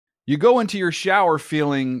You go into your shower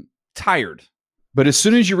feeling tired, but as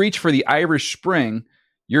soon as you reach for the Irish Spring,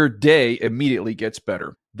 your day immediately gets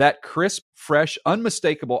better. That crisp, fresh,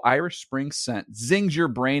 unmistakable Irish Spring scent zings your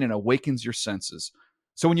brain and awakens your senses.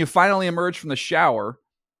 So when you finally emerge from the shower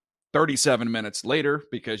 37 minutes later,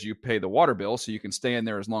 because you pay the water bill so you can stay in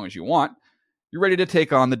there as long as you want, you're ready to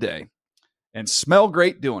take on the day and smell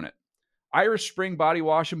great doing it. Irish Spring Body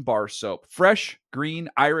Wash and Bar Soap. Fresh, green,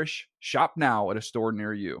 Irish. Shop now at a store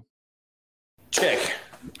near you. Check.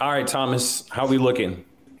 All right, Thomas, how we looking?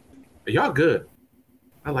 Y'all good.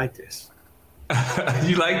 I like this.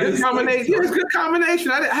 You like this combination? Yeah, it's a good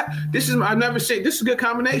combination. I've never seen this is a good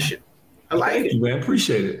combination. I like Thank it. you, man.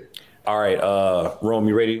 Appreciate it. All right, Rome,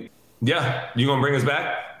 you ready? Yeah. You gonna bring us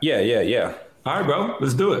back? Yeah. All right, bro.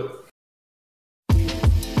 Let's do it.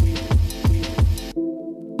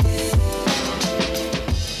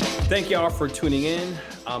 Thank y'all for tuning in.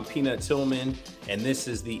 I'm Peanut Tillman, and this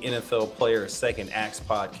is the NFL Player Second Acts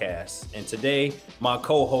podcast. And today, my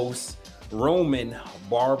co-host, Roman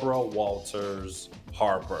Barbara Walters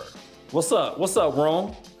Harper. What's up? What's up,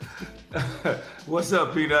 Rome? What's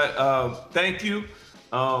up, Peanut? Thank you.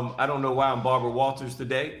 I don't know why I'm Barbara Walters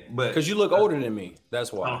today, but because you look older than me.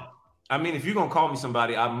 That's why. I mean, if you're gonna call me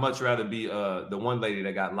somebody, I'd much rather be the one lady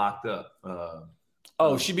that got locked up.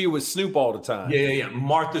 She be with Snoop all the time. Yeah.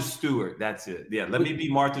 Martha Stewart. That's it. Yeah, let me be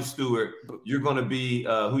Martha Stewart. You're gonna be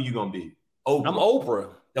who you gonna be? Oprah. I'm Oprah.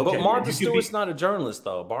 Okay, but Martha Stewart's not a journalist,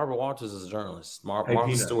 though. Barbara Walters is a journalist.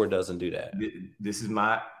 Martha Stewart doesn't do that. This is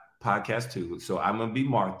my podcast too, so I'm gonna be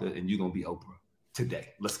Martha, and you're gonna be Oprah today.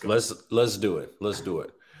 Let's go. Let's do it. Let's do it.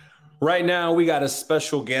 Right now, we got a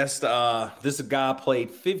special guest. This guy played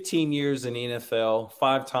 15 years in the NFL,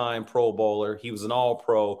 5-time Pro Bowler. He was an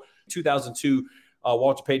All-Pro, 2002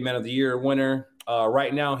 Walter Payton Man of the Year winner.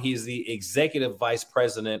 Right now, he's the Executive Vice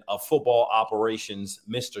President of Football Operations,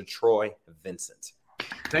 Mr. Troy Vincent.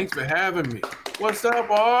 Thanks for having me. What's up,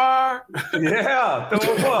 R? Yeah,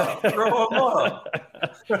 throw him up.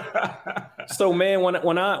 So, man,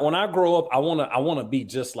 when I grow up, I wanna be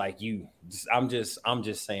just like you. I'm just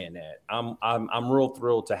saying that. I'm real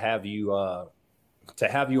thrilled to have you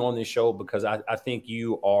on this show because I think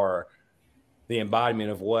you are the embodiment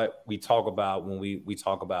of what we talk about when we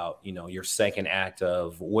talk about, your second act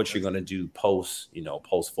of what you're going to do post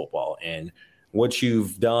football, and what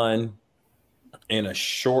you've done in a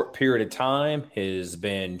short period of time has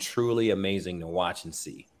been truly amazing to watch and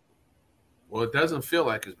see. Well, it doesn't feel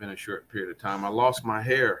like it's been a short period of time. I lost my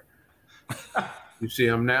hair. You see,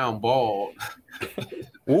 I'm now bald.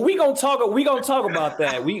 Well, we gonna talk about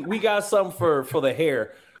that. We got something for the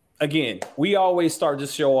hair. Again, we always start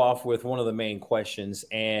this show off with one of the main questions.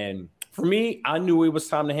 And for me, I knew it was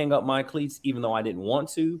time to hang up my cleats, even though I didn't want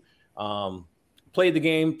to. Played the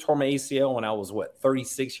game, tore my ACL when I was,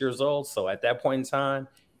 36 years old. So at that point in time,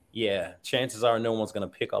 yeah, chances are no one's going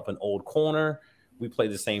to pick up an old corner. We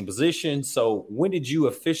played the same position. So when did you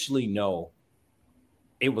officially know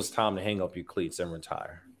it was time to hang up your cleats and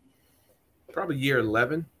retire? Probably year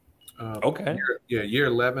 11. Okay. Year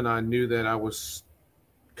 11, I knew that I was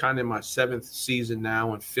kind of in my 7th season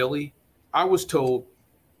now in Philly. I was told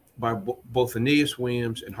by both Aeneas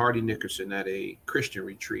Williams and Hardy Nickerson at a Christian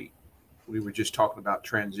retreat. We were just talking about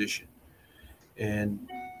transition and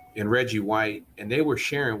Reggie White, and they were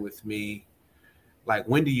sharing with me, like,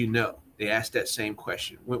 when do you know? They asked that same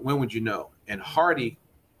question. When would you know? And Hardy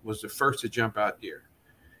was the first to jump out there.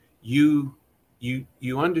 You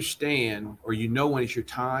understand, or when it's your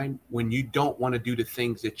time, when you don't want to do the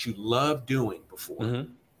things that you love doing before.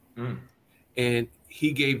 Mm-hmm. Mm. And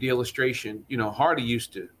he gave the illustration, Hardy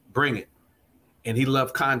used to bring it and he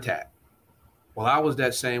loved contact. Well, I was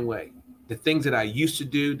that same way. The things that I used to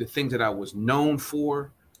do, the things that I was known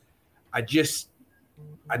for, I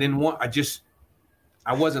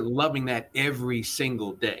wasn't loving that every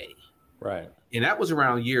single day. Right. And that was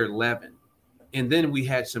around year 11. And then we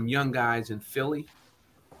had some young guys in Philly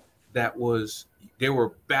they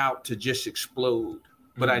were about to just explode,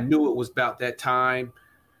 but I knew it was about that time,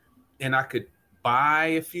 and I could buy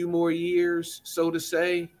a few more years, so to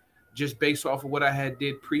say, just based off of what I had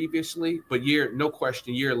did previously. But no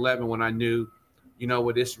question, year 11, when I knew,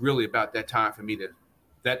 it's really about that time for me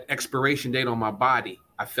that expiration date on my body,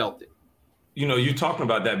 I felt it. You're talking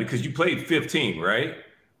about that because you played 15, right?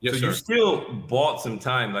 Yes, so sir. You still bought some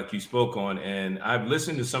time, like you spoke on, and I've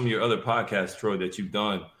listened to some of your other podcasts, Troy, that you've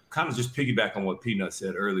done. Kind of just piggyback on what Peanut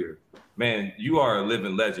said earlier. Man, you are a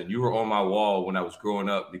living legend. You were on my wall when I was growing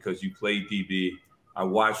up because you played DB. I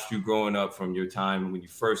watched you growing up from your time when you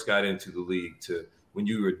first got into the league to when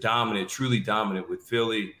you were dominant, truly dominant with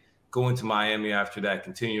Philly, going to Miami after that,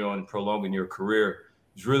 continue on prolonging your career.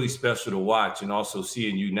 It's really special to watch, and also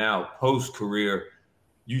seeing you now post-career.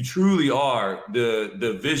 You truly are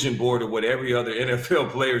the vision board of what every other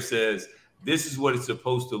NFL player says. This is what it's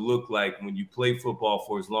supposed to look like when you play football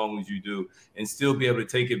for as long as you do, and still be able to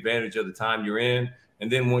take advantage of the time you're in.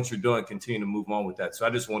 And then once you're done, continue to move on with that. So I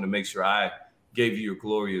just want to make sure I gave you your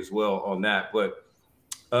glory as well on that. But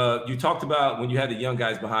you talked about when you had the young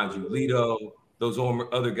guys behind you, Lito, those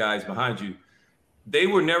other guys behind you, they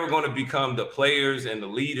were never going to become the players and the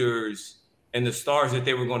leaders and the stars that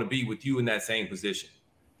they were going to be with you in that same position.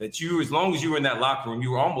 That you, as long as you were in that locker room, you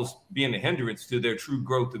were almost being a hindrance to their true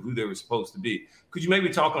growth of who they were supposed to be. Could you maybe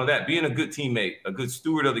talk on that? Being a good teammate, a good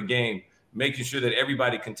steward of the game, making sure that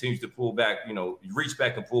everybody continues to pull back, reach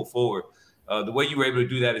back and pull forward. The way you were able to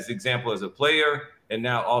do that is example as a player and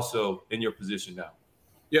now also in your position now.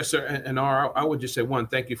 Yes, sir. And I would just say, one,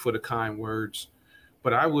 thank you for the kind words.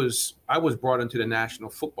 But I was brought into the National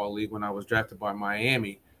Football League when I was drafted by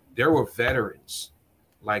Miami. There were veterans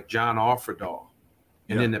like John Offerdahl.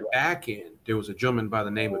 And in the back end, there was a gentleman by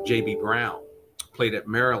the name of J.B. Brown, played at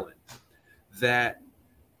Maryland, that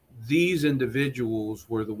these individuals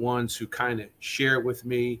were the ones who kind of shared with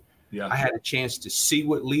me. Yeah. I had a chance to see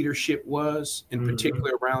what leadership was, in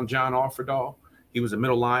particular around John Offerdahl. He was a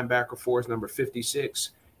middle linebacker for us, number 56.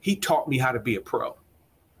 He taught me how to be a pro.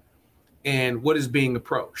 And what is being a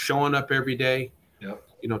pro? Showing up every day,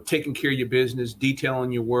 taking care of your business,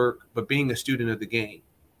 detailing your work, but being a student of the game.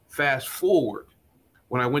 Fast forward,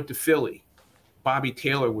 when I went to Philly, Bobby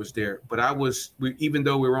Taylor was there, but even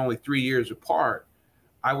though we were only 3 years apart,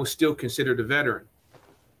 I was still considered a veteran.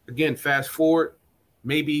 Again, fast forward,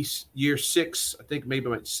 maybe year 6, I think maybe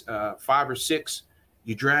 5 or 6,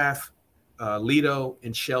 you draft Lito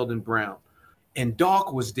and Sheldon Brown. And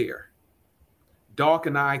Doc was there. Doc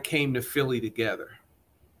and I came to Philly together.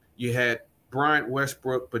 You had Bryant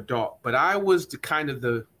Westbrook, but Doc. But I was the kind of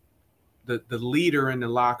the leader in the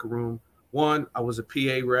locker room. 1, I was a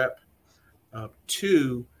PA rep.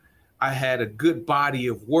 2, I had a good body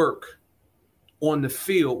of work on the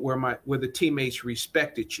field where the teammates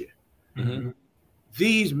respected you. Mm-hmm.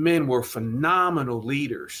 These men were phenomenal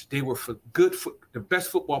leaders. They were the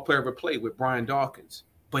best football player ever played with Brian Dawkins.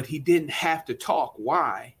 But he didn't have to talk.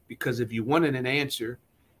 Why? Because if you wanted an answer,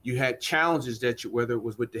 you had challenges whether it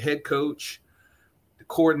was with the head coach, the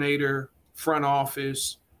coordinator, front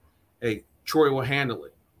office, hey, Troy will handle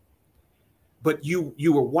it. But you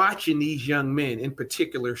were watching these young men, in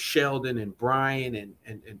particular Sheldon and Brian,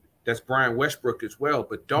 and that's Brian Westbrook as well,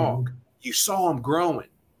 but Doc, you saw him growing.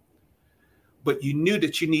 But you knew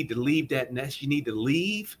that you need to leave that nest. You need to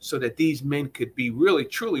leave so that these men could be really,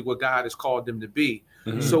 truly what God has called them to be.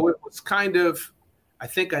 Mm-hmm. So it was kind of, I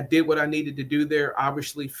think I did what I needed to do there.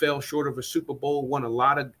 Obviously fell short of a Super Bowl, won a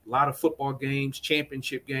lot of football games,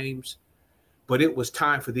 championship games. But it was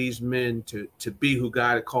time for these men to be who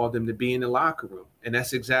God had called them to be in the locker room. And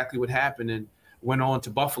that's exactly what happened, and went on to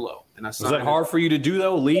Buffalo. And was that hard for you to do,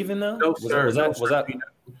 though, leaving, though? No, sir.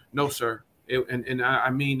 No, sir. And I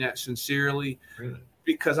mean that sincerely, really?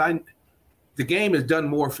 Because the game has done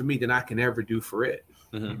more for me than I can ever do for it.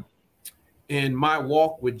 Mm-hmm. And my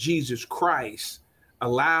walk with Jesus Christ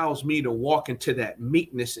allows me to walk into that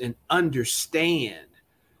meekness and understand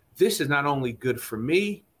this is not only good for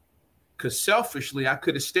me, because selfishly, I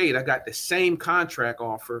could have stayed. I got the same contract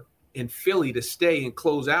offer in Philly to stay and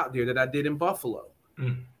close out there that I did in Buffalo.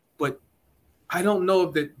 Mm. But I don't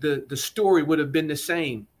know if the story would have been the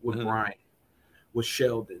same with Brian, with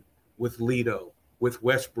Sheldon, with Lito, with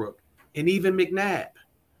Westbrook, and even McNabb.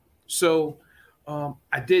 So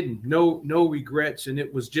I didn't. No regrets. And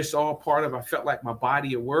it was just all part of, I felt like my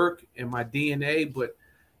body of work and my DNA, but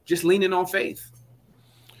just leaning on faith.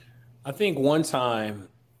 I think one time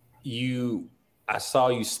I saw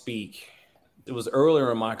you speak. It was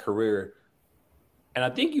earlier in my career, and I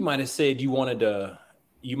think you might have said you might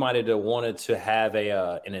have wanted to have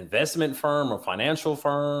an investment firm or financial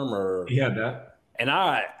firm, or that.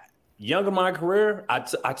 And young in my career, I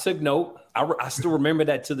took note. I still remember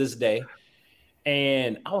that to this day.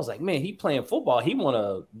 And I was like, man, he playing football. He want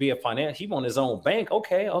to be he want his own bank.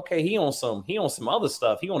 Okay. He on some other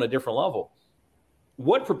stuff. He on a different level.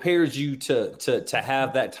 What prepares you to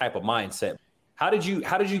have that type of mindset? How did you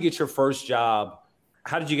get your first job?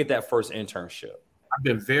 How did you get that first internship? I've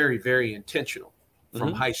been very, very intentional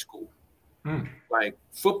from high school. Like,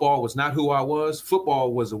 football was not who I was.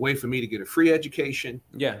 Football was a way for me to get a free education.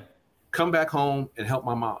 Yeah. Come back home and help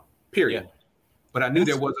my mom, period. Yeah. But I knew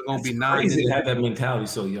there wasn't going to be nine. Crazy to have that mentality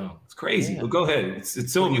so young. It's crazy. Yeah. But go ahead.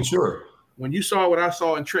 It's so mature. When you saw what I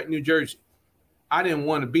saw in Trenton, New Jersey, I didn't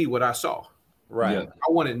want to be what I saw. Right. Yeah.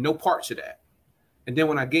 I wanted no parts of that. And then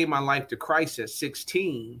when I gave my life to Christ at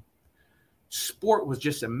 16, sport was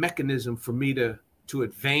just a mechanism for me to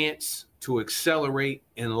advance, to accelerate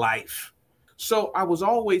in life. So I was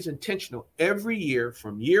always intentional every year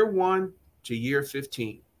from year 1 to year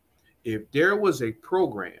 15. If there was a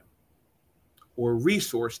program or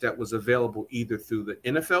resource that was available either through the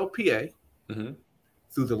NFLPA,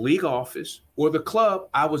 through the league office, or the club,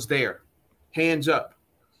 I was there, hands up.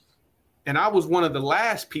 And I was one of the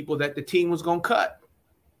last people that the team was going to cut.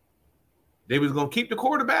 They was going to keep the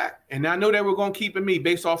quarterback, and I know they were going to keep me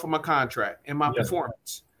based off of my contract and my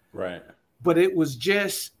performance. Right. But it was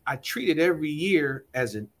just, I treated every year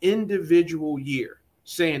as an individual year,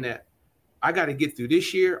 saying that I got to get through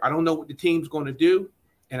this year. I don't know what the team's going to do.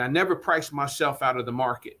 And I never priced myself out of the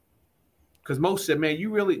market. Because most said, man, you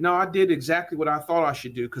really, no, I did exactly what I thought I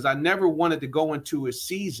should do. Because I never wanted to go into a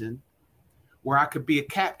season where I could be a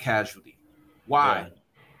cap casualty. Why? Yeah.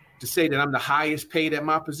 To say that I'm the highest paid at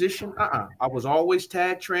my position? I was always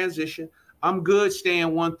tagged transition. I'm good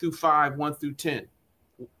staying 1 through 5, 1 through 10.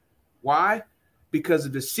 Why? Because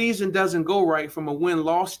if the season doesn't go right from a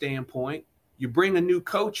win-loss standpoint, you bring a new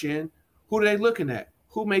coach in, who are they looking at?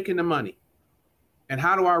 Who making the money? And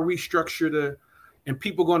how do I restructure and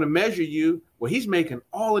people going to measure you? Well, he's making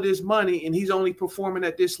all of this money and he's only performing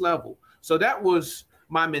at this level. So that was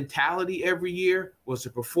my mentality every year, was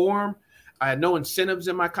to perform. I had no incentives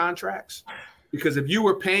in my contracts, because if you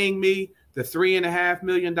were paying me the $3.5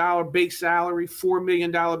 million base salary, $4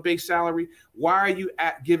 million base salary, why are you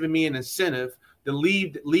giving me an incentive to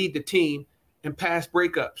lead the team in pass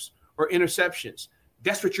breakups or interceptions?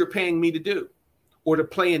 That's what you're paying me to do, or to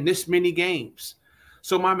play in this many games.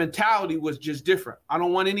 So my mentality was just different. I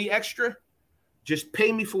don't want any extra. Just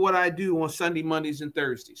pay me for what I do on Sunday, Mondays, and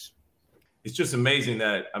Thursdays. It's just amazing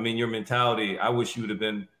that, I mean, your mentality, I wish you would have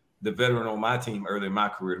been the veteran on my team early in my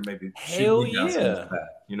career to maybe hell yeah.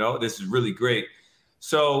 You know, this is really great.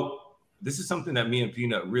 So this is something that me and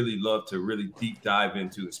Peanut really love to really deep dive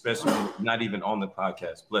into, especially not even on the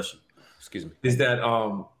podcast. Bless you. Excuse me. Is that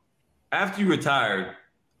after you retired,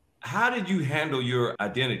 how did you handle your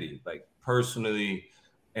identity, like personally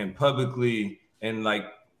and publicly, and like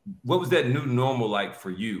what was that new normal like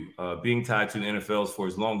for you, being tied to the NFL for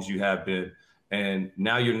as long as you have been, and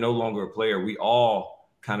now you're no longer a player? We all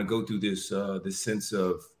kind of go through this this sense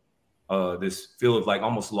of this feel of like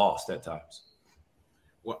almost lost at times.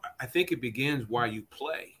 Well, I think it begins while you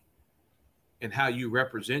play and how you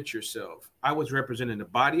represent yourself. I was representing the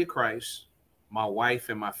body of Christ, my wife,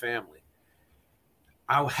 and my family.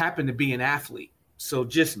 I happened to be an athlete. So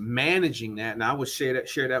just managing that, and I would share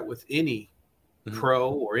that with any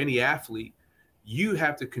pro or any athlete, you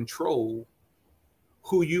have to control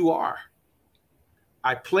who you are.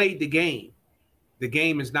 I played the game. The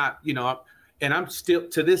game is not, and I'm still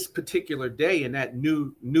to this particular day in that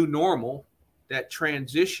new normal, that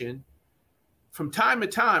transition. From time to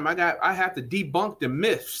time, I have to debunk the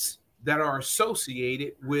myths that are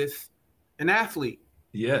associated with an athlete.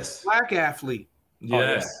 Yes. Black athlete.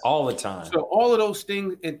 Yes. All the time. So all of those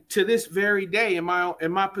things, and to this very day, in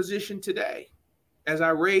my position today, as I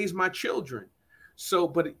raise my children. So,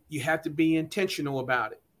 but you have to be intentional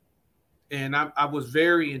about it. And I was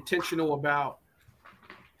very intentional about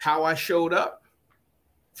how I showed up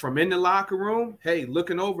from in the locker room. Hey,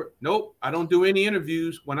 looking over. Nope, I don't do any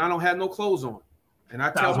interviews when I don't have no clothes on. And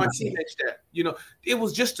I tell my teammates that, it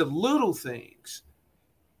was just the little things.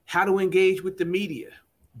 How to engage with the media,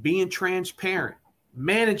 being transparent,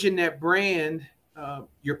 managing that brand,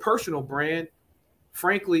 your personal brand.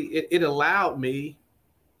 Frankly, it allowed me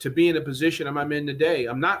to be in a position I'm in today.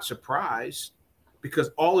 I'm not surprised, because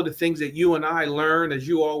all of the things that you and I learned as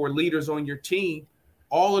you all were leaders on your team,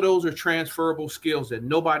 all of those are transferable skills that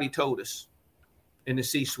nobody told us in the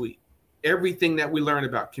C-suite. Everything that we learned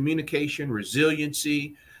about communication,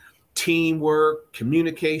 resiliency, teamwork,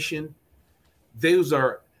 communication, those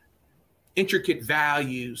are intricate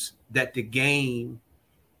values that the game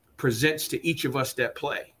presents to each of us that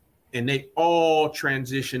play. And they all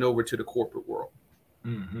transition over to the corporate world.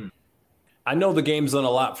 Mm-hmm. I know the game's done a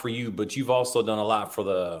lot for you, but you've also done a lot for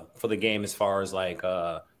the game as far as like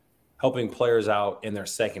helping players out in their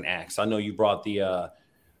second acts. I know you brought the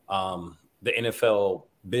NFL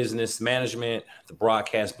business management, the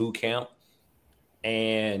broadcast boot camp,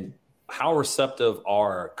 and how receptive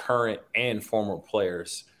are current and former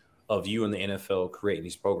players of you in the NFL creating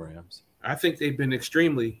these programs? I think they've been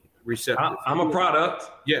extremely receptive. I'm a product.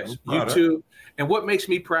 Yes, you too. And what makes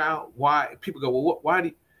me proud, why people go, well,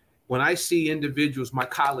 when I see individuals, my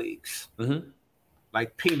colleagues,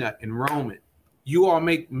 like Peanut and Roman, you all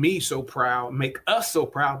make me so proud, make us so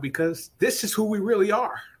proud, because this is who we really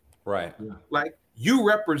are. Right. Like You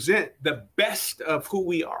represent the best of who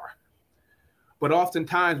we are. But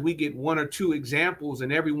oftentimes we get one or two examples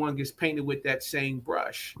and everyone gets painted with that same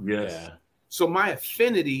brush. Yes. Yeah. So my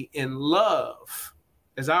affinity in love,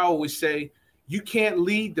 as I always say, you can't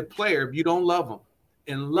lead the player if you don't love them.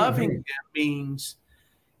 And loving them means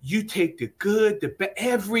you take the good, the bad,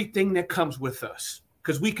 everything that comes with us,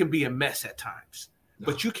 because we can be a mess at times.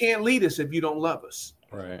 But you can't lead us if you don't love us.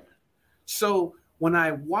 Right. So when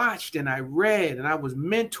I watched and I read and I was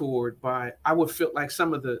mentored by, I would feel like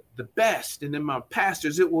some of the best. And then my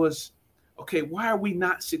pastors, it was, okay, why are we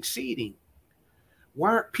not succeeding?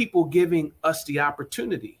 Why aren't people giving us the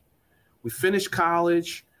opportunity? We finish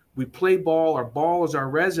college, we play ball, our ball is our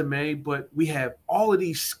resume, but we have all of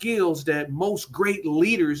these skills that most great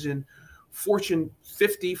leaders in Fortune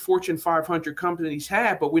 50, Fortune 500 companies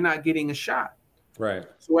have, but we're not getting a shot. Right.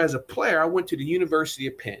 So as a player, I went to the University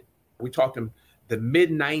of Penn. We talked in the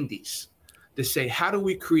mid-90s to say, how do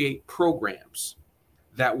we create programs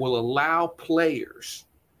that will allow players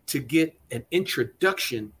to get an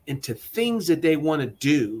introduction into things that they want to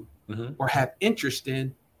do or have interest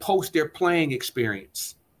in post their playing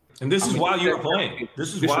experience. And this is why you were playing.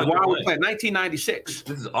 This is why we're playing. 1996.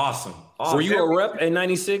 This is awesome. Were you a rep in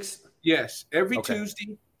 96? Yes. Every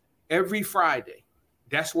Tuesday, every Friday.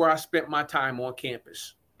 That's where I spent my time on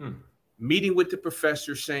campus. Meeting with the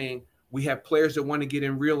professor saying, we have players that want to get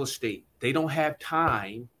in real estate. They don't have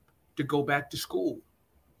time to go back to school.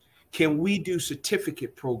 Can we do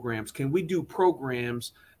certificate programs? Can we do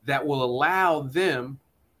programs that will allow them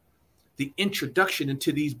the introduction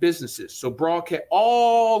into these businesses? So broadcast,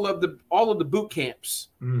 all of the boot camps,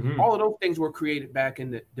 all of those things were created back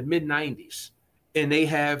in the mid 90s. And they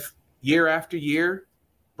have year after year,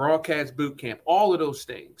 broadcast boot camp, all of those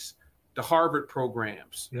things, the Harvard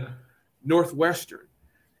programs, Northwestern.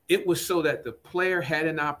 It was so that the player had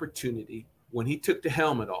an opportunity when he took the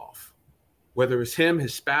helmet off, whether it's him,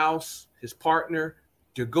 his spouse, his partner,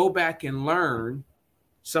 to go back and learn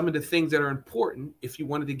some of the things that are important if you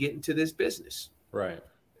wanted to get into this business. Right.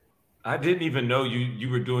 I didn't even know you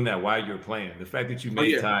were doing that while you were playing. The fact that you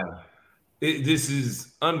made time. This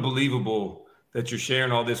is unbelievable that you're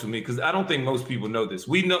sharing all this with me, because I don't think most people know this.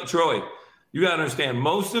 We know, Troy, you got to understand,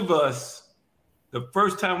 most of us, the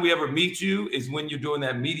first time we ever meet you is when you're doing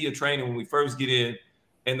that media training when we first get in.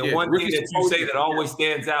 And the one thing that you say that always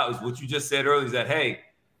stands out is what you just said earlier, is that, hey,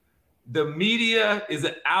 the media is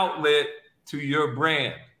an outlet to your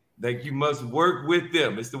brand. Like, you must work with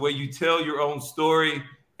them. It's the way you tell your own story,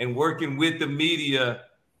 and working with the media.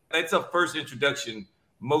 That's a first introduction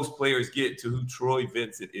most players get to who Troy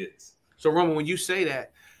Vincent is. So, Roman, when you say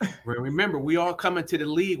that, remember, we all come into the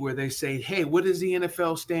league where they say, hey, what does the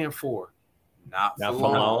NFL stand for? Not for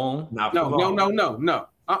long. No.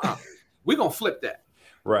 We're going to flip that.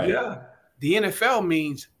 Right. Yeah. The NFL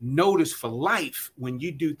means notice for life when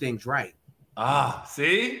you do things right.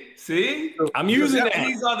 See? I'm using that.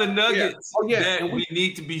 These are the nuggets that we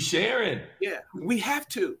need to be sharing. Yeah, we have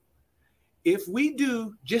to. If we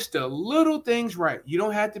do just a little things right, you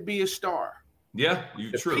don't have to be a star. Yeah,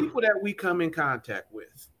 you're true. The people that we come in contact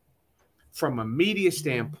with, from a media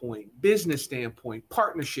standpoint, business standpoint,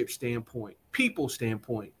 partnership standpoint, people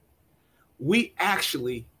standpoint, we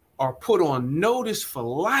actually are put on notice for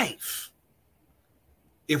life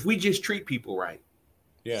if we just treat people right.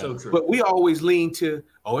 Yeah. So true. But we always lean to,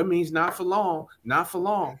 it means not for long.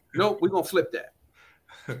 Nope, we're going to flip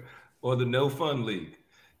that. Or the no fun league.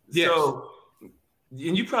 Yes. So,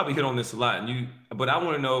 and you probably hit on this a lot, but I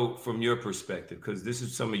want to know from your perspective, because this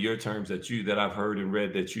is some of your terms that I've heard and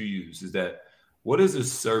read that you use, is that, what is a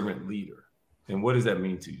servant leader and what does that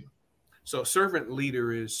mean to you? So a servant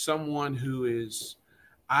leader is someone who is,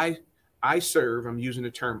 I serve, I'm using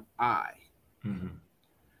the term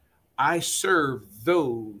I serve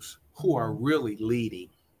those who are really leading,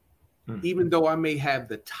 even though I may have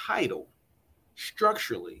the title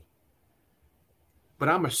structurally, but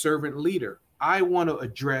I'm a servant leader. I want to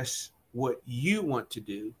address what you want to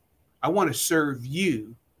do. I want to serve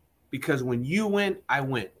you, because when you win, I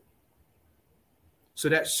win. So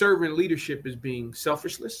that servant leadership is being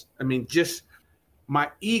selfishless. I mean, just my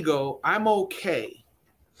ego, I'm okay.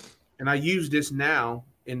 And I use this now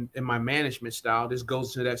in my management style. This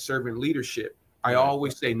goes to that servant leadership. I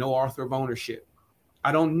always say no author of ownership.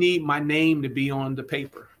 I don't need my name to be on the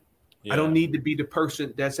paper. I don't need to be the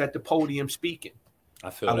person that's at the podium speaking.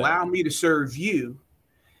 Allow me to serve you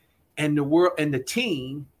and the world and the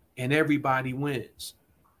team, and everybody wins.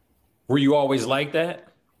 Were you always like that?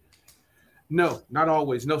 No, not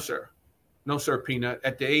always. No, sir. No, sir, Peanut.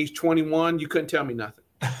 At the age 21, you couldn't tell me nothing.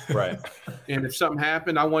 Right. And if something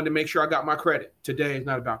happened, I wanted to make sure I got my credit. Today is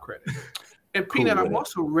not about credit. And Peanut, I'm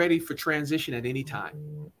also ready for transition at any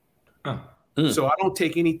time. Huh. So I don't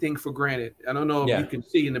take anything for granted. I don't know if you can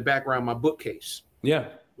see in the background my bookcase. Yeah.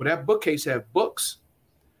 Well, that bookcase have books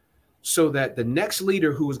so that the next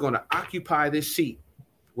leader who is going to occupy this seat,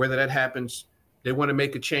 whether that happens, they want to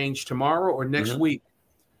make a change tomorrow or next week.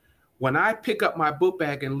 When I pick up my book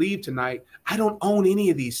bag and leave tonight, I don't own any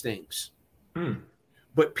of these things.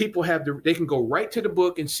 But people they can go right to the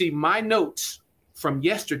book and see my notes from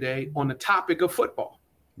yesterday on the topic of football.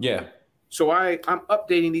 Yeah. So I'm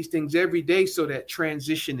updating these things every day so that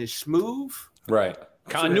transition is smooth. Right.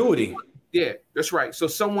 Continuity. Yeah, that's right. So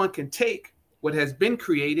someone can take what has been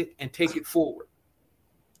created and take it forward.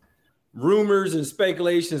 Rumors and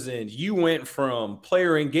speculations, and you went from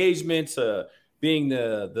player engagement to being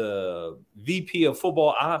the VP of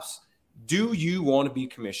football ops. Do you want to be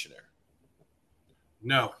commissioner?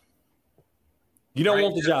 No. You don't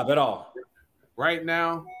want the job at all. Right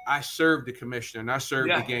now, I serve the commissioner and I serve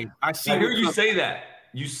the game. I hear you say that.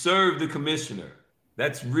 You serve the commissioner.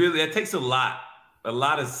 That takes a lot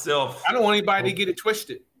of self. I don't want anybody to get it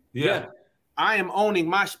twisted. Yeah. I am owning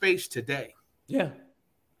my space today. Yeah.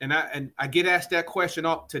 And I get asked that question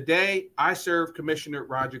today. I serve Commissioner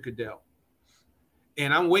Roger Goodell.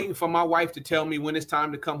 And I'm waiting for my wife to tell me when it's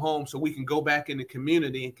time to come home so we can go back in the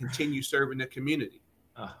community and continue serving the community.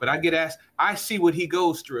 But I get asked, I see what he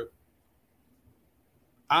goes through.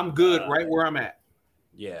 I'm good right where I'm at.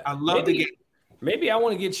 Yeah. I love the game. Maybe I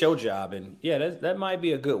want to get your job. And that might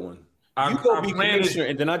be a good one. You go be commissioner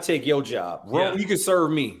and then I take your job. Ron, you can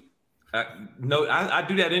serve me. No, I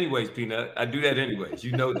do that anyways, Peanut. I do that anyways.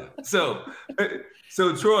 You know that.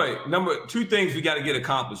 So Troy, two things we got to get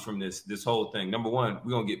accomplished from this whole thing. Number one,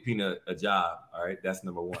 we're going to get Peanut a job. All right. That's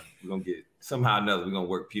number one. We're going to get somehow or another, we're going to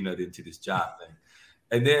work Peanut into this job thing.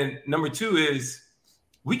 And then number two is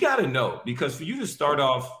we got to know, because for you to start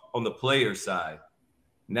off on the player side,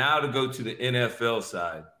 now to go to the NFL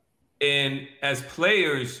side, and as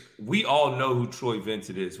players, we all know who Troy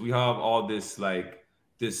Vincent is. We have all this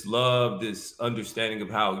this love, this understanding of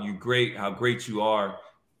how great you are,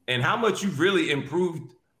 and how much you've really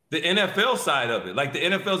improved the NFL side of it. Like the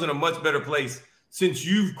NFL's in a much better place since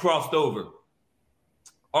you've crossed over.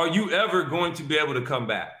 Are you ever going to be able to come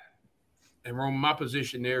back? And Roman, my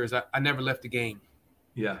position there is I never left the game.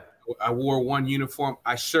 Yeah. I wore one uniform.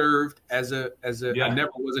 I served I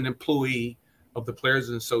never was an employee of the Players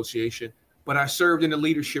Association, but I served in a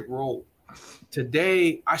leadership role.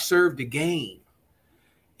 Today, I serve the game.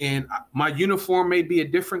 And my uniform may be a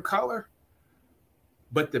different color,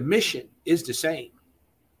 but the mission is the same.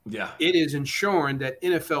 Yeah. It is ensuring that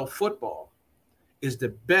NFL football is the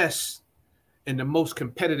best and the most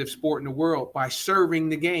competitive sport in the world by serving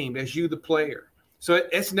the game as you, the player. So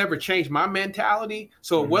it's never changed my mentality.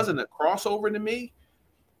 So it wasn't a crossover to me.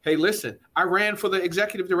 Hey, listen, I ran for the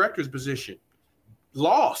executive director's position,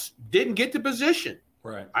 lost, didn't get the position.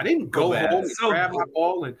 Right. I didn't go home and grab my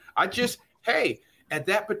ball. And I just, at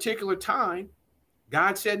that particular time,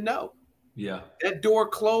 God said no. Yeah. That door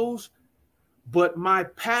closed. But my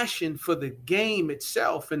passion for the game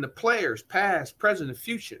itself and the players, past, present, and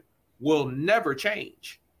future, will never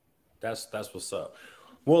change. That's what's up.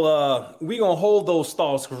 Well, we gonna hold those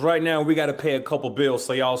thoughts because right now we got to pay a couple bills,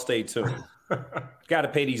 so y'all stay tuned. Got to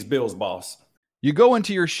pay these bills, boss. You go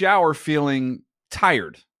into your shower feeling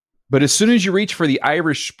tired, but as soon as you reach for the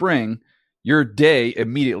Irish Spring, your day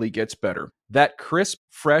immediately gets better. That crisp,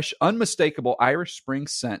 fresh, unmistakable Irish Spring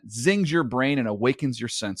scent zings your brain and awakens your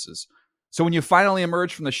senses. So when you finally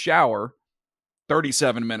emerge from the shower,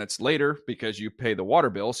 37 minutes later, because you pay the water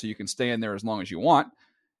bill so you can stay in there as long as you want,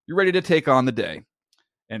 you're ready to take on the day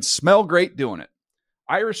and smell great doing it.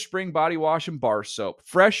 Irish Spring Body Wash and Bar Soap.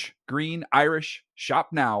 Fresh, green, Irish. Shop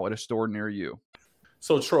now at a store near you.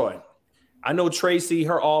 So, Troy, I know Tracy,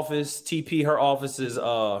 her office, TP, her office is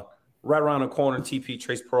right around the corner. TP,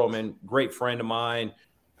 Trace Perlman, great friend of mine.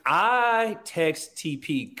 I text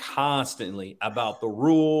TP constantly about the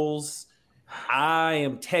rules. I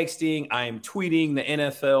am texting, I am tweeting the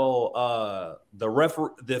NFL,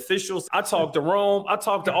 the officials. I talk to Rome. I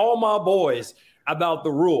talk to all my boys about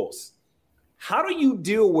the rules. How do you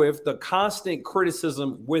deal with the constant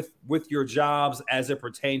criticism with your jobs as it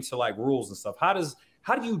pertains to like rules and stuff? How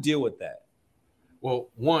do you deal with that? Well,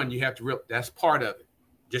 one, you have to that's part of it.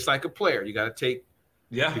 Just like a player, you got to take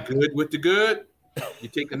the good with the good. You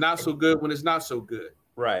take the not so good when it's not so good.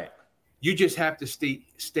 Right. You just have to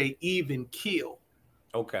stay even keel.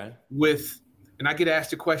 Okay. And I get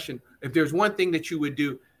asked the question, if there's one thing that you would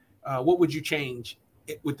do, what would you change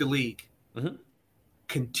with the league? Mm-hmm.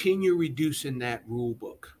 Continue reducing that rule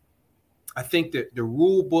book. I think that the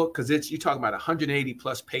rule book, because you're talking about 180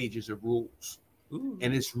 plus pages of rules,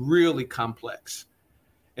 and it's really complex.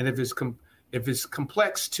 And if it's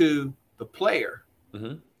complex to the player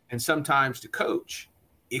and sometimes the coach,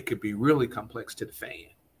 it could be really complex to the fan.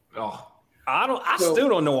 Oh, I still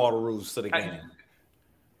don't know all the rules to the game.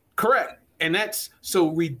 Correct. And that's so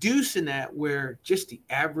reducing that where just the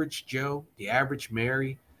average Joe, the average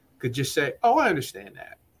Mary could just say, oh, I understand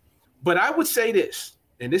that. But I would say this,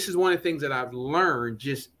 and this is one of the things that I've learned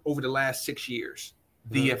just over the last 6 years.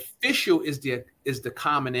 The official is the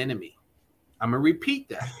common enemy. I'm going to repeat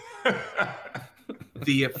that.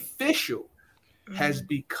 The official has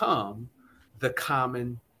become the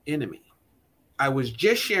common enemy. I was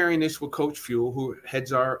just sharing this with Coach Fuel, who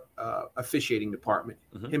heads our officiating department,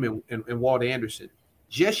 him and Walt Anderson.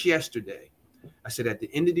 Just yesterday, I said at the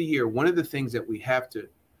end of the year, one of the things that we have to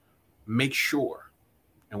make sure,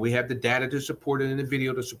 and we have the data to support it and the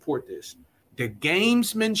video to support this, the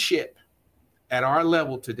gamesmanship at our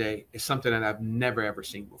level today is something that I've never, ever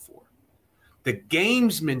seen before. The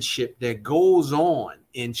gamesmanship that goes on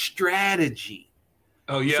in strategy.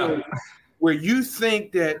 Oh, yeah. So, where you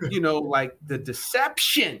think that, like the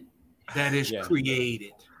deception that is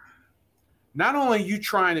created, not only you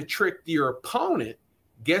trying to trick your opponent,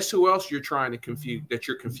 guess who else you're trying to confuse, that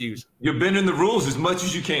you're confusing? You're bending the rules as much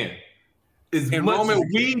as you can. And Roman,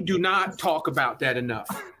 we do not talk about that enough.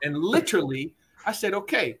 And literally, I said,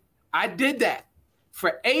 okay, I did that.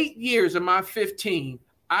 For 8 years of my 15,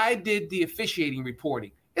 I did the officiating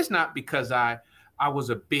reporting. It's not because I was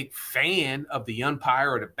a big fan of the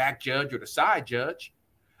umpire or the back judge or the side judge.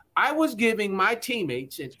 I was giving my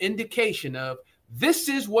teammates an indication of this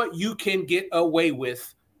is what you can get away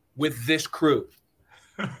with this crew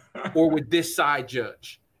or with this side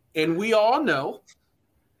judge. And we all know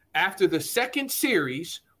after the second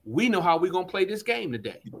series, we know how we're going to play this game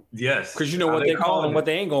today. Yes. Because you know what they call and what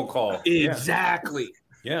they ain't going to call. Exactly.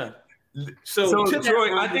 Yeah. So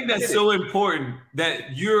Troy, I think that's so important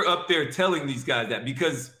that you're up there telling these guys that,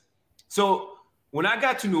 because so when I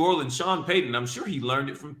got to New Orleans, Sean Payton, I'm sure he learned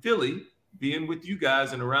it from Philly, being with you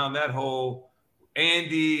guys and around that whole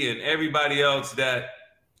Andy and everybody else, that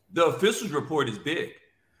the officials report is big.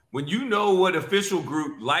 When you know what official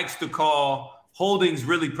group likes to call holdings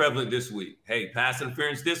really prevalent this week. Hey, pass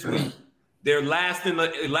interference this week. They're last in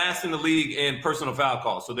the league in personal foul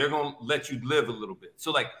calls, so they're going to let you live a little bit.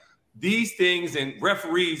 So like these things, and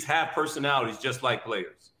referees have personalities just like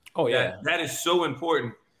players. Oh yeah, that is so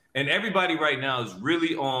important. And everybody right now is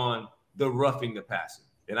really on the roughing the passer.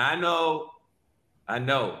 And I know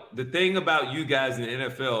the thing about you guys in the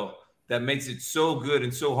NFL that makes it so good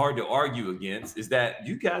and so hard to argue against is that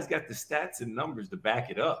you guys got the stats and numbers to back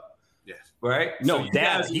it up. Yes. Right? No, so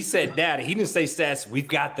data. He said data. He didn't say stats. We've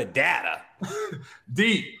got the data.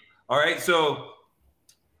 Deep. All right. So,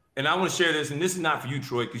 and I want to share this, and this is not for you,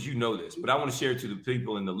 Troy, because you know this, but I want to share it to the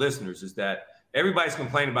people and the listeners, is that everybody's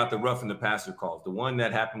complaining about the roughing the passer calls. The one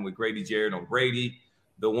that happened with Grady Jarrett on Brady,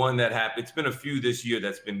 the one that happened, it's been a few this year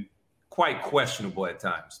that's been quite questionable at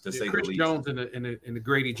times, to say Chris the least. Jones and the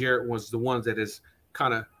Grady Jarrett was the ones that is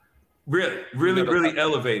kind of really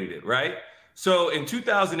elevated it, right? So in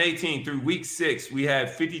 2018 through week 6, we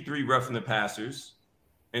had 53 roughing the passers.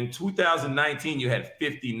 In 2019, you had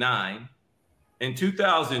 59. In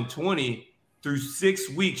 2020, through 6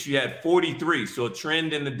 weeks, you had 43. So a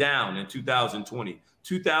trend in the down in 2020.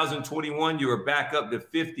 2021, you were back up to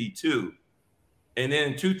 52. And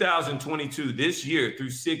then in 2022, this year, through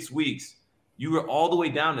 6 weeks, you were all the way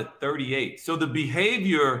down to 38. So the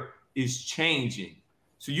behavior is changing.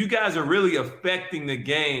 So you guys are really affecting the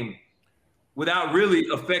game without really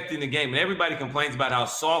affecting the game. And everybody complains about how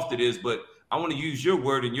soft it is, but I want to use your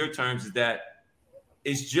word and your terms, is that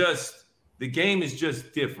it's just, the game is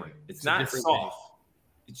just different. It's not soft.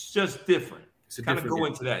 Game. It's just different. It's kind of go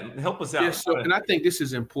into that and help us out. Yeah, so, and I think this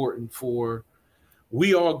is important for,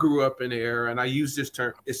 we all grew up in the era, and I use this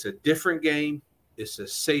term, it's a different game. It's a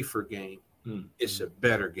safer game. It's a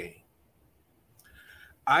better game.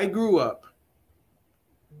 I grew up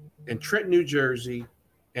in Trenton, New Jersey,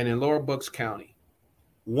 and in Lower Bucks County,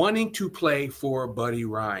 wanting to play for Buddy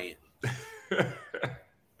Ryan.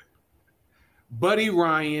 Buddy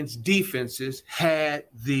Ryan's defenses had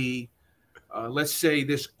the, let's say,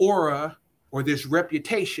 this aura or this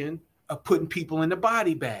reputation of putting people in the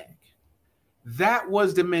body bag. That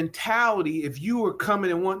was the mentality. If you were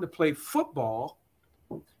coming and wanting to play football,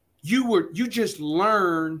 you just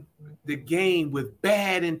learned the game with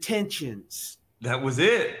bad intentions. That was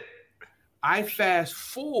it. I fast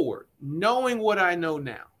forward, knowing what I know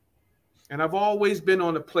now, and I've always been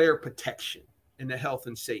on the player protection and the health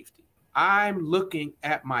and safety. I'm looking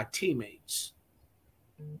at my teammates,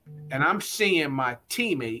 and I'm seeing my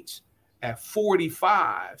teammates at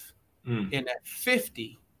 45 and at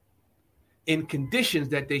 50 in conditions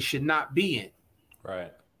that they should not be in.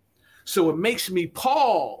 Right. So it makes me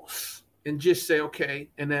pause and just say, okay.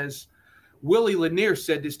 And as Willie Lanier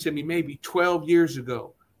said this to me maybe 12 years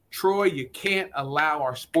ago, Troy, you can't allow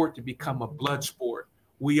our sport to become a blood sport.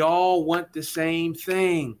 We all want the same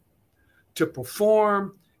thing, to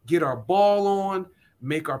perform, get our ball on,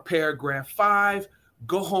 make our paragraph 5,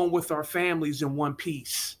 go home with our families in one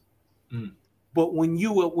piece. But when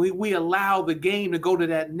we allow the game to go to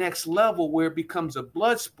that next level where it becomes a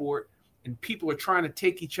blood sport and people are trying to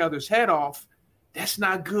take each other's head off, that's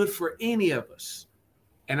not good for any of us.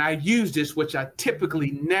 And I use this, which I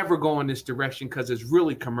typically never go in this direction because it's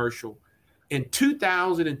really commercial. In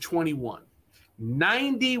 2021,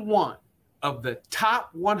 91 of the top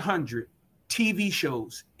 100 TV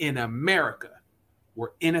shows in America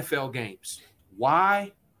were NFL games.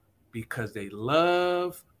 Why? Because they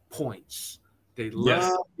love points. They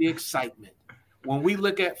love the excitement. When we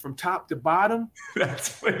look at from top to bottom,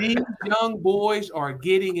 these young boys are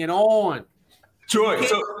getting it on. Troy,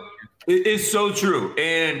 so it's so true.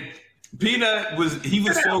 And Peanut was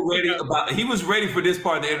so ready he was ready for this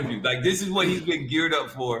part of the interview. Like, this is what he's been geared up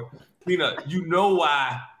for. Peanut, you know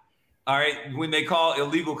why? All right, when they call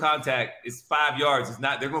illegal contact, it's 5 yards. It's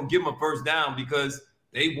not, they're gonna give them a first down because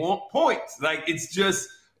they want points. Like, it's just,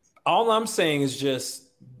 all I'm saying is just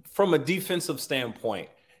from a defensive standpoint,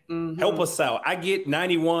 help us out. I get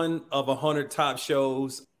 91 of 100 top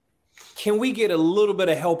shows. Can we get a little bit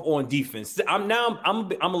of help on defense? I'm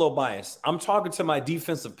a little biased. I'm talking to my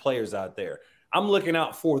defensive players out there. I'm looking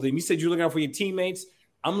out for them. You said you're looking out for your teammates.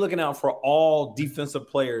 I'm looking out for all defensive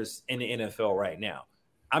players in the NFL right now.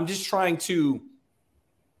 I'm just trying to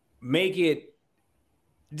make it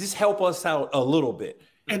just help us out a little bit.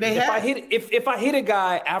 And if I hit a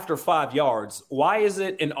guy after 5 yards, why is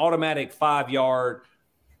it an automatic 5 yard,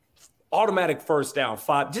 automatic first down?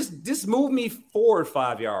 Just move me forward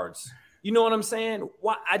 5 yards. You know what I'm saying?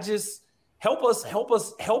 Why? I just help us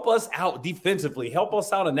out defensively. Help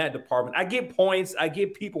us out in that department. I get points. I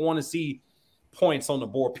get people want to see points on the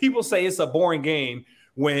board. People say it's a boring game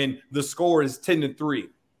when the score is 10-3.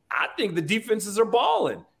 I think the defenses are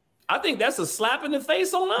balling. I think that's a slap in the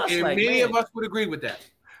face on us. And many of us would agree with that.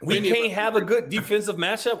 We can't have a good defensive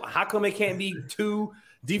matchup. How come it can't be two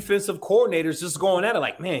defensive coordinators just going at it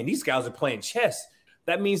like, man, these guys are playing chess?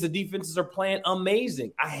 That means the defenses are playing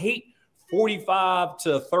amazing. I hate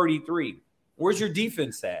 45-33. Where's your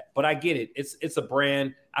defense at? But I get it. It's a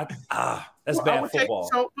brand. That's bad football.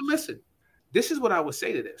 But listen, this is what I would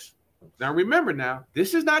say to this. Now, remember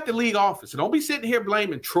this is not the league office. So don't be sitting here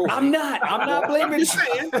blaming Troy. I'm not blaming. I'm just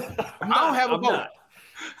saying. I don't have a vote.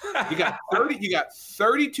 You got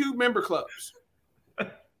 32 member clubs.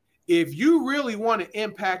 If you really want to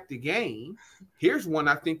impact the game, here's one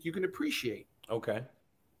I think you can appreciate. Okay.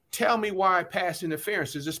 Tell me why pass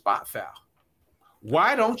interference is a spot foul.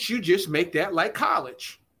 Why don't you just make that like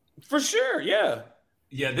college? For sure, yeah.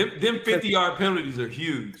 Yeah, them 50-yard penalties are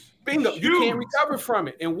huge. Bingo. You can't recover from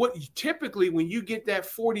it. And typically when you get that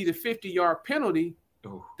 40 to 50-yard penalty,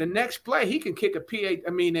 the next play he can kick a field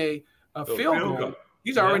goal.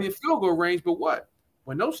 He's already in field goal range. But what?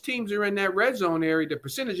 When those teams are in that red zone area, the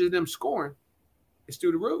percentage of them scoring is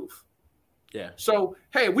through the roof. Yeah. So,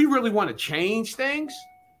 hey, we really want to change things.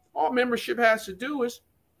 All membership has to do is,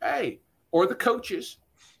 or the coaches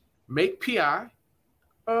make PI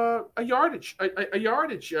a yardage.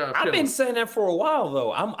 I've been saying that for a while,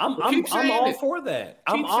 though. I'm all for that.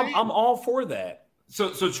 I'm all for that.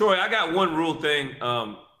 So Troy, I got one rule thing.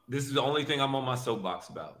 This is the only thing I'm on my soapbox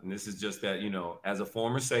about, and this is just that, as a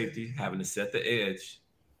former safety, having to set the edge,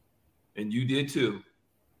 and you did too.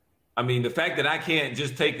 I mean, the fact that I can't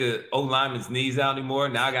just take a O-lineman's knees out anymore,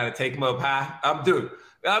 now I got to take them up high.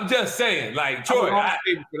 I'm just saying, like, Troy.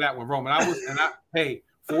 For that one, Roman.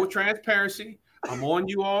 Full transparency. I'm on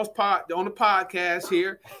you all's on the podcast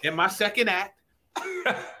here in my second act.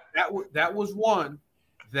 That was one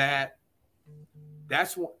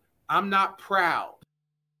that's one. I'm not proud.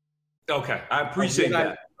 Okay, I appreciate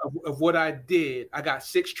that. Of what I did. I got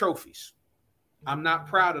 6 trophies. I'm not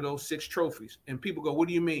proud of those 6 trophies. And people go, what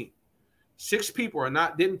do you mean? 6 people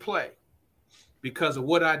didn't play because of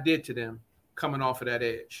what I did to them coming off of that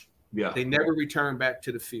edge. Yeah. They never returned back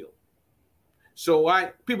to the field.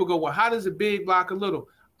 So people go, well, how does a big block a little?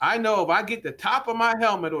 I know if I get the top of my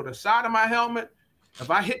helmet or the side of my helmet, if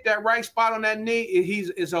I hit that right spot on that knee,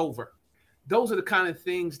 it's over. Those are the kind of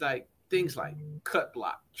things like cut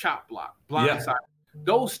block, chop block, blind side.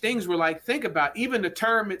 those things were like, think about even the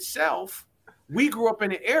term itself. We grew up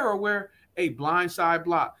in an era where a blindside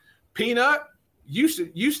block. Peanut used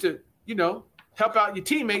to, you know, help out your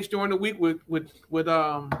teammates during the week with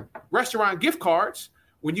restaurant gift cards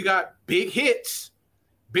when you got big hits,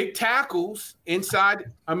 big tackles inside.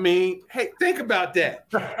 I mean, hey, think about that.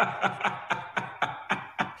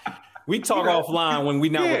 We talk offline when we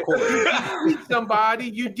not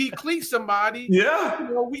recording. You decleat somebody. Yeah.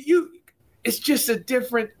 You know, it's just a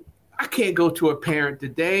different. I can't go to a parent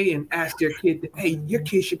today and ask their kid, hey, your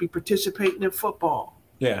kid should be participating in football.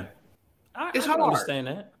 Yeah. It's I hard. understand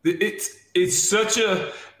that. It's such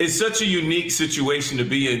a unique situation to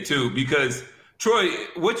be in too, because Troy,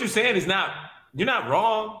 what you're saying is you're not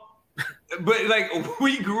wrong, but like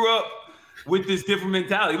we grew up with this different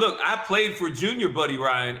mentality. Look, I played for junior Buddy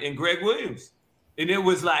Ryan and Greg Williams, and it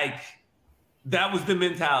was like that was the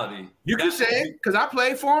mentality. You can say it because I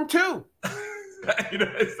played for him too. You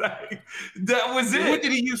know, it's like that was it. What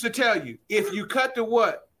did he used to tell you? If you cut the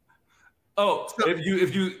what? Oh,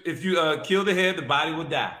 if you kill the head, the body will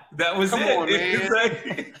die. That was Come it. on, man.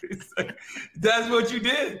 It's like, that's what you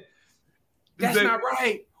did. That's not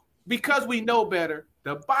right. Because we know better,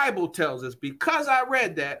 the Bible tells us, because I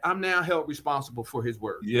read that, I'm now held responsible for his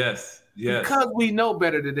word. Yes. Because we know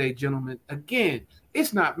better today, gentlemen. Again,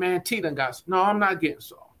 it's not, man, T done got, no, I'm not getting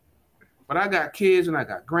soft. But I got kids and I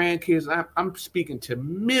got grandkids. I'm speaking to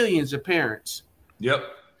millions of parents. Yep.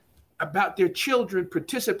 About their children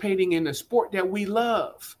participating in a sport that we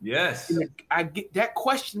love. Yes. And I get that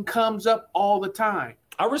question comes up all the time.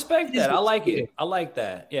 I respect that. I like it. I like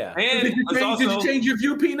that. Yeah. And did you change your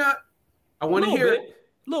view, Peanut? I want to hear it.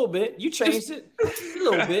 A little bit. You changed it. A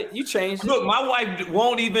little bit. You changed it. Look, my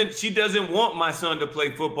wife she doesn't want my son to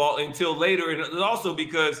play football until later. And it's also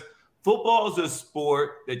because football is a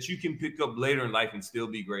sport that you can pick up later in life and still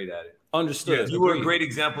be great at it. Understood. You were a great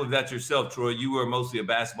example of that yourself, Troy. You were mostly a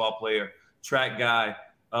basketball player, track guy,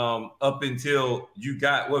 up until you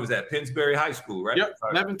got, what was that, Pennsbury High School, right? Yep,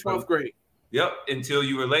 11th, 12th grade. Yep, until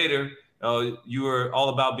you were later. You were all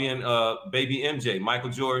about being baby MJ, Michael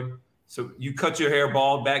Jordan. So you cut your hair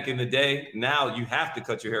bald back in the day. Now you have to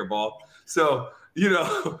cut your hair bald. So, you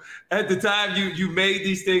know, at the time you made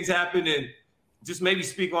these things happen. And just maybe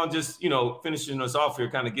speak on just, you know, finishing us off here,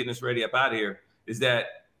 kind of getting us ready up out of here, is that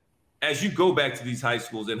as you go back to these high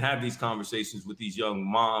schools and have these conversations with these young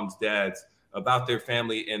moms, dads about their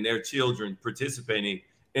family and their children participating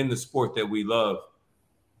in the sport that we love,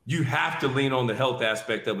 you have to lean on the health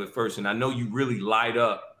aspect of it first. And I know you really light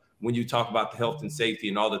up when you talk about the health and safety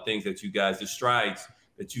and all the things that you guys, the strides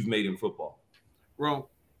that you've made in football. Well,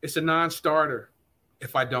 it's a non-starter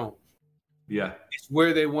if I don't. Yeah. It's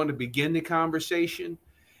where they want to begin the conversation.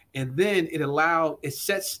 And then it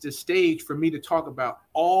sets the stage for me to talk about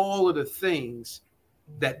all of the things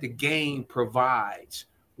that the game provides,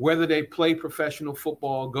 whether they play professional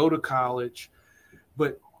football, go to college,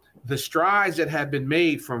 but the strides that have been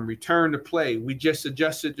made from return to play. We just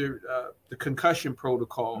adjusted the concussion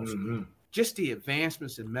protocols, just the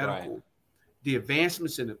advancements in medical, the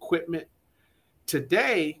advancements in equipment.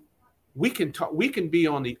 Today, we can be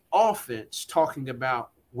on the offense talking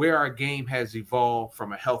about where our game has evolved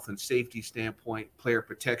from a health and safety standpoint, player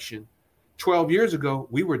protection. 12 years ago,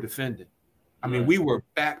 we were defending. I mean, we were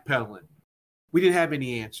backpedaling. We didn't have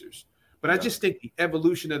any answers. But I just think the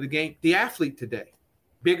evolution of the game, the athlete today,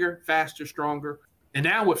 bigger, faster, stronger. And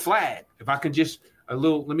now with flag, if I can just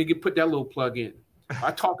let me put that little plug in.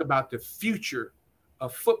 I talk about the future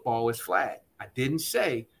of football as flag. I didn't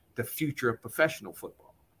say the future of professional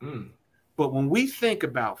football. But when we think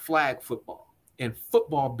about flag football, and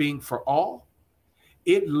football being for all,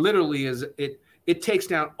 it literally is, it takes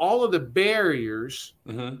down all of the barriers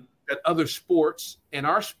that other sports and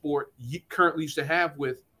our sport currently used to have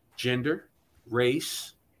with gender,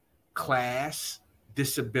 race, class,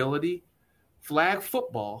 disability. Flag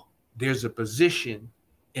football, there's a position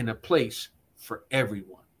and a place for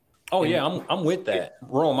everyone. Oh, and yeah, I'm with that.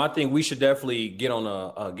 Rome, I think we should definitely get on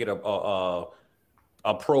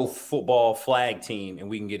a pro football flag team and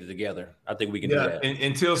we can get it together. I think we can do that.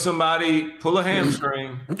 Until somebody pull a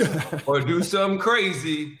hamstring or do something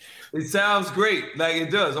crazy, it sounds great. Like it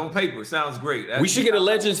does on paper. It sounds great. We should get a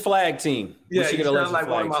Legends flag team. Yeah, it sounds like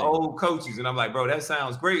one of my old coaches. And I'm like, bro, that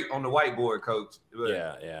sounds great on the whiteboard, coach. But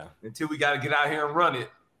yeah. Until we got to get out here and run it,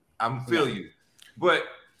 I'm feel you. But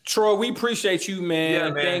Troy, we appreciate you, man. Yeah,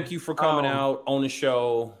 man. Thank you for coming out on the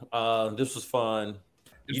show. This was fun.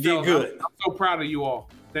 You did good. I'm so proud of you all.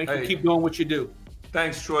 Thank you. Keep doing what you do.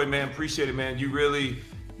 Thanks, Troy, man. Appreciate it, man. You really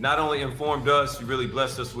not only informed us, you really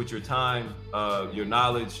blessed us with your time, your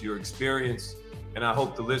knowledge, your experience. And I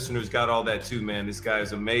hope the listeners got all that too, man. This guy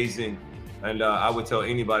is amazing. And I would tell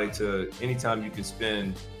anybody to, anytime you can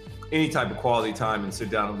spend any type of quality time and sit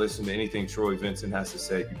down and listen to anything Troy Vincent has to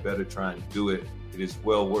say, you better try and do it. It is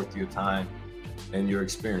well worth your time and your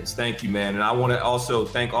experience. Thank you, man. And I want to also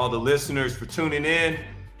thank all the listeners for tuning in.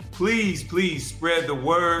 Please, please spread the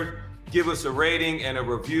word. Give us a rating and a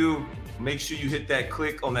review. Make sure you hit that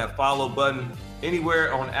click on that follow button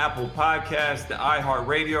anywhere on Apple Podcasts, the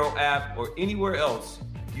iHeartRadio app, or anywhere else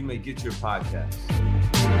you may get your podcasts.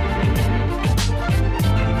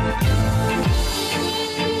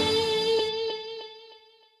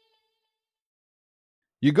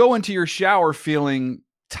 You go into your shower feeling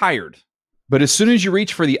tired, but as soon as you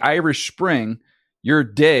reach for the Irish Spring, your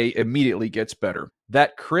day immediately gets better.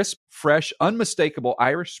 That crisp, fresh, unmistakable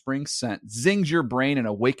Irish Spring scent zings your brain and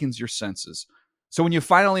awakens your senses. So when you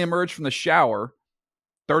finally emerge from the shower,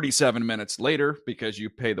 37 minutes later, because you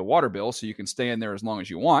pay the water bill so you can stay in there as long as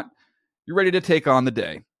you want, you're ready to take on the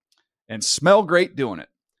day and smell great doing it.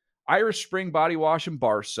 Irish Spring Body Wash and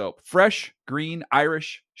Bar Soap. Fresh, green,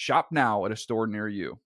 Irish. Shop now at a store near you.